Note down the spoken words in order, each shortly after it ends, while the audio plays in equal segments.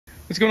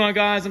What's going on,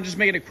 guys? I'm just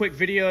making a quick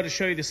video to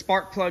show you the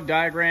spark plug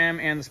diagram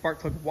and the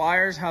spark plug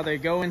wires, how they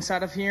go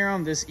inside of here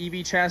on this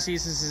EV chassis.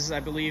 This is, I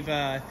believe,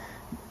 I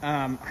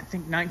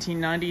think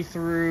 1990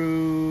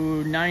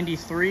 through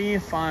 93,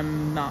 if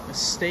I'm not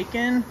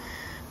mistaken.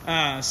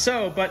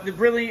 But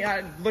really,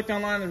 I looked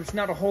online, there's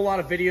not a whole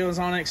lot of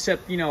videos on it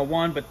except,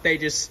 one, but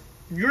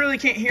you really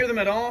can't hear them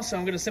at all, so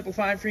I'm going to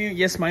simplify it for you.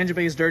 Yes, my engine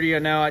bay is dirty, I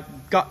know. I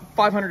got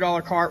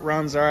 $500 car, it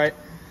runs all right.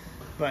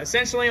 But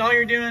essentially, all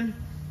you're doing,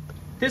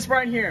 this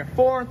right here,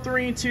 4,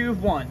 3, 2,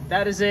 1.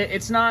 That is it.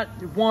 It's not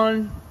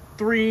 1,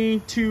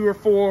 3, 2, or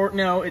 4.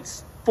 No,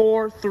 it's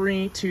 4,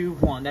 3, 2,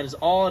 1. That is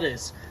all it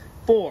is.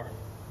 4.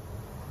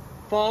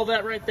 Follow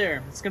that right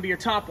there. It's going to be your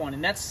top one.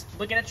 And that's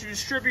looking at your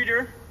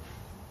distributor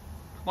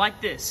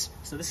like this.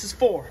 So this is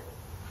 4.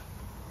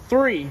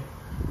 3.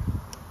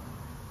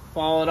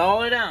 Follow it all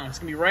the way down. It's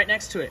going to be right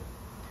next to it.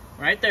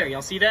 Right there.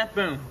 Y'all see that?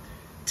 Boom.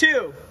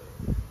 2.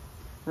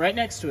 Right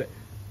next to it.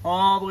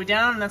 All the way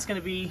down. And that's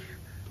going to be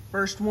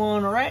first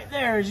one right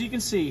there, as you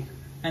can see.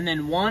 And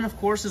then 1, of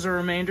course, is a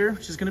remainder,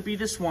 which is going to be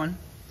this one,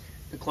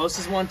 the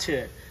closest one to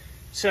it.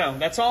 So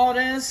that's all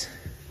it is.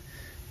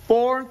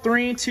 4,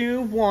 3,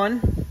 2,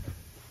 1.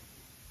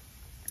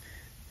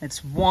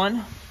 It's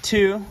 1,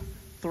 2,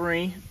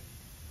 3,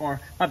 or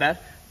my bad,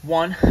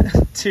 1,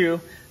 2,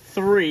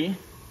 3,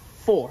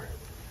 4.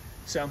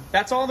 So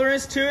that's all there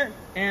is to it,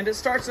 and it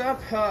starts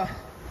up.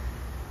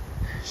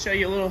 Show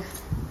you a little.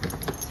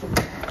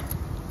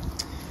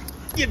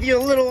 Give you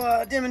a little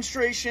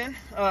demonstration.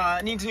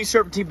 It needs a new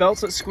serpentine belt,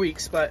 so it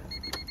squeaks, but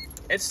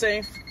it's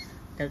safe.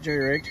 Got it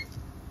jury-rigged.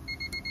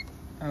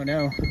 Oh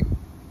no.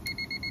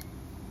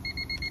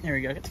 There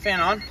we go. Get the fan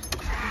on.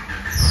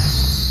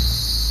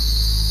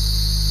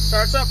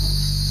 Starts up.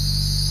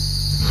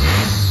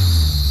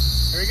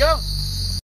 There we go.